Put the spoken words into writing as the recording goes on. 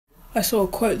I saw a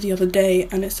quote the other day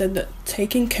and it said that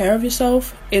taking care of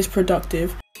yourself is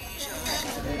productive.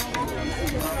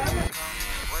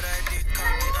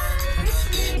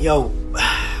 Yo,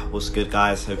 what's good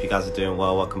guys? Hope you guys are doing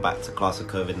well. Welcome back to Class of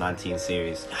COVID-19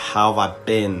 series. How have I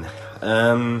been?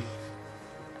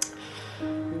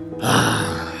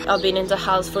 I've been in the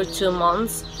house for 2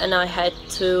 months and I had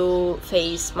to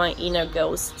face my inner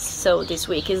ghosts. So this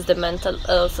week is the mental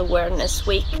health awareness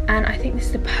week. And I think this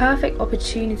is the perfect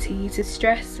opportunity to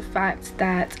stress the fact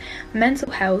that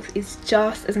mental health is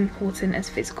just as important as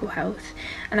physical health.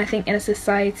 And I think in a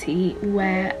society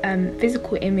where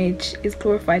physical image is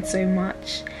glorified so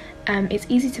much, it's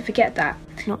easy to forget that.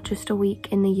 Not just a week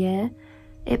in the year,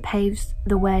 it paves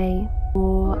the way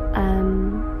for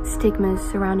stigmas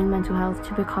surrounding mental health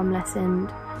to become lessened.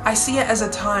 I see it as a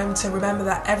time to remember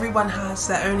that everyone has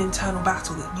their own internal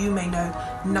battle that you may know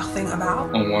nothing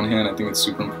about. On one hand, I think it's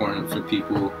super important for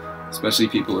people, especially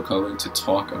people of color, to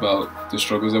talk about the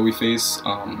struggles that we face.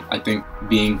 I think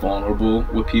being vulnerable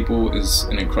with people is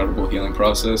an incredible healing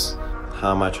process.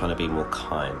 How am I trying to be more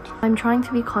kind? I'm trying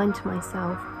to be kind to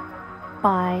myself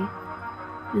by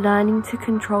learning to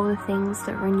control the things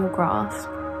that are in your grasp.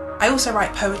 I also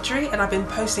write poetry, and I've been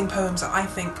posting poems that I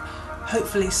think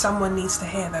hopefully someone needs to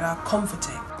hear that are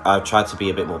comforting. I've tried to be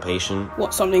a bit more patient.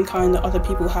 What's something kind that other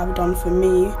people have done for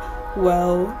me?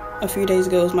 Well, a few days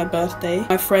ago was my birthday.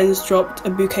 My friends dropped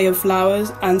a bouquet of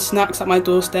flowers and snacks at my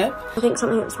doorstep. I think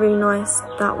something that's really nice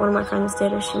that one of my friends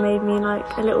did is she made me like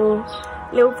a little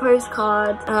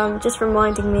postcard, just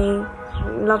reminding me,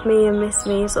 love me and miss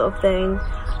me sort of thing.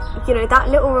 You know, that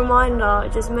little reminder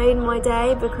just made my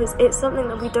day because it's something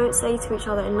that we don't say to each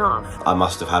other enough. I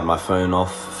must have had my phone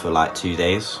off for like 2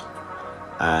 days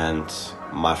and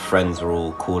my friends were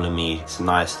all calling me. It's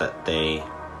nice that they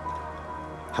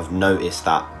have noticed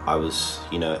that I was,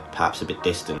 you know, perhaps a bit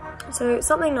distant. So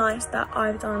something nice that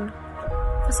I've done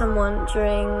for someone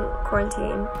during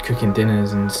quarantine. Cooking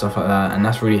dinners and stuff like that, and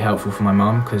that's really helpful for my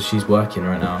mum because she's working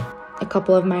right now. A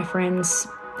couple of my friends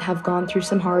have gone through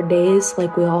some hard days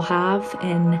like we all have,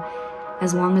 and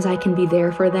as long as I can be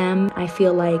there for them, I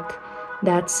feel like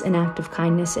that's an act of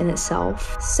kindness in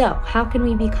itself. So how can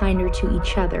we be kinder to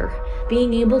each other?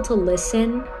 Being able to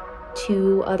listen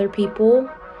to other people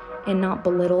and not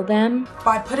belittle them.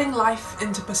 By putting life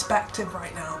into perspective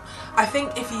right now, I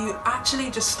think if you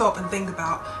actually just stop and think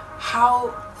about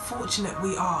how fortunate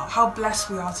we are, how blessed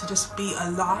we are to just be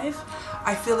alive,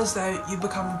 I feel as though you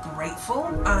become grateful,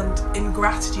 and in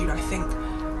gratitude I think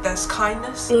there's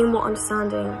kindness. Being more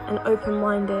understanding and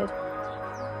open-minded,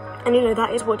 and you know,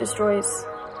 that is what destroys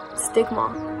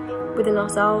stigma within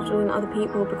ourselves, within other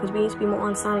people, because we need to be more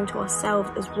understanding to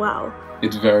ourselves as well.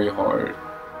 It's very hard,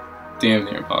 damn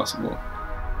near impossible,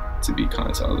 to be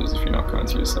kind to others if you're not kind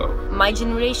to yourself. My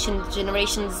generation,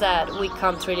 Generation Z, we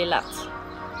can't really let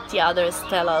the others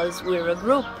tell us we're a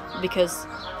group, because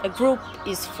a group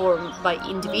is formed by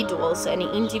individuals, and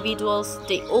individuals,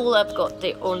 they all have got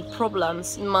their own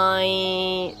problems.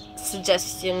 My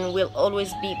suggestion will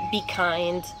always be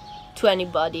kind to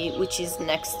anybody which is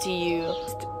next to you.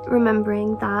 Just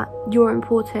remembering that you're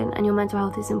important and your mental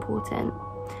health is important,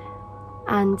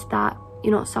 and that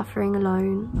you're not suffering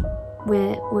alone.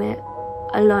 We're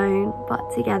alone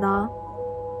but together.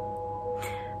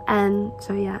 And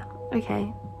so yeah,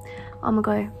 okay, I'ma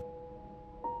go.